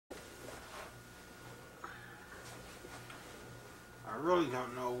really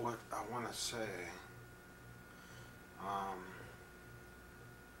don't know what I want to say. I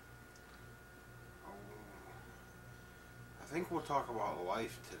think we'll talk about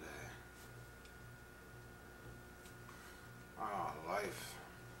life today. Life.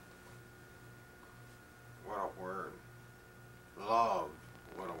 What a word. Love.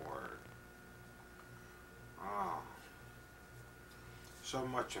 What a word. So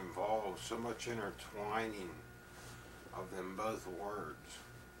much involved, so much intertwining of them both words.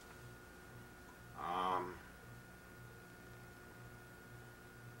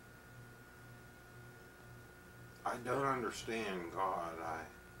 I don't understand God.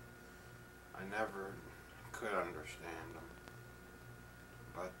 I never could understand him.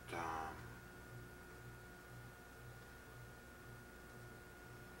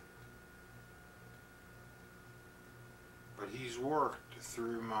 But he's worked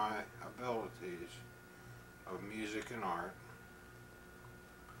through my abilities of music and art,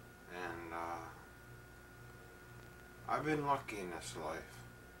 and I've been lucky in this life.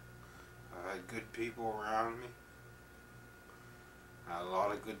 I've had good people around me, had a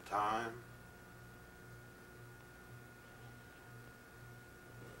lot of good time.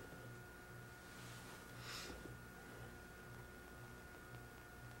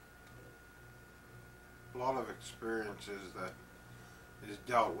 A lot of experiences that is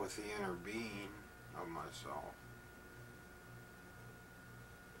dealt with the inner being of myself.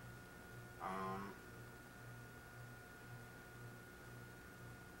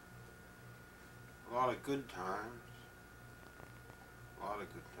 A lot of good times. A lot of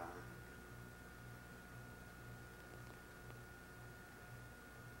good times.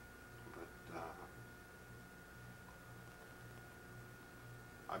 But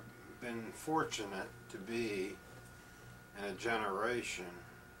I've been fortunate to be in a generation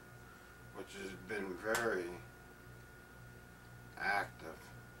which has been very active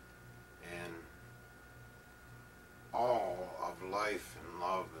in all of life and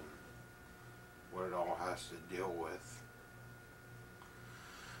love and what it all has to deal with.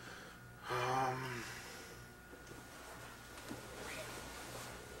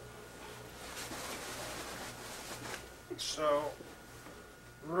 So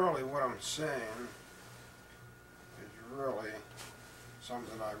really what I'm saying is really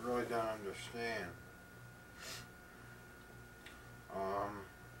something I really don't understand.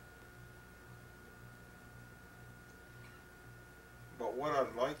 But what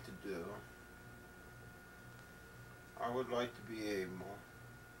I'd like to do, I would like to be able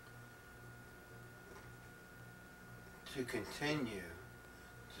to continue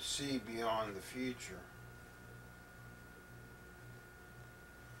to see beyond the future.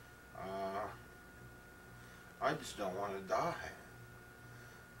 I just don't want to die.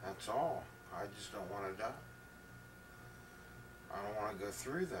 That's all. I just don't want to die. I don't want to go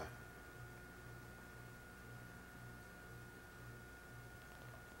through that.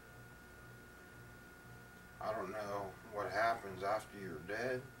 I don't know what happens after you're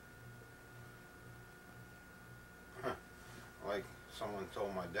dead. Like someone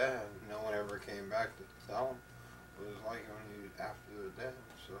told my dad, no one ever came back to tell him what it was like when you after they're dead.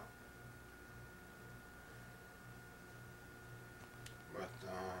 So, but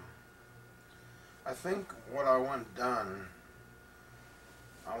I think what I want done,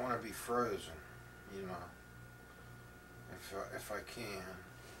 I want to be frozen, you know, if I can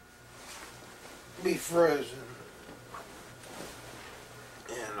be frozen,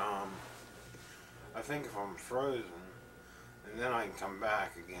 and I think if I'm frozen, and then I can come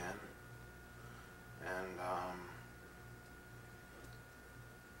back again, and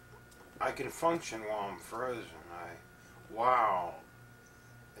I can function while I'm frozen. Wow,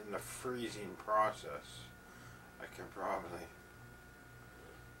 in the freezing process,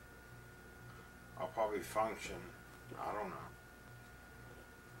 I'll probably function, I don't know,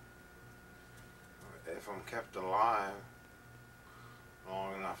 if I'm kept alive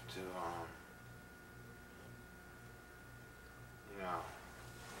long enough to, you know,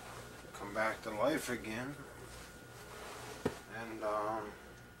 come back to life again, and,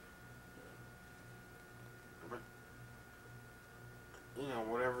 but, you know,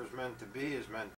 whatever's meant to be is meant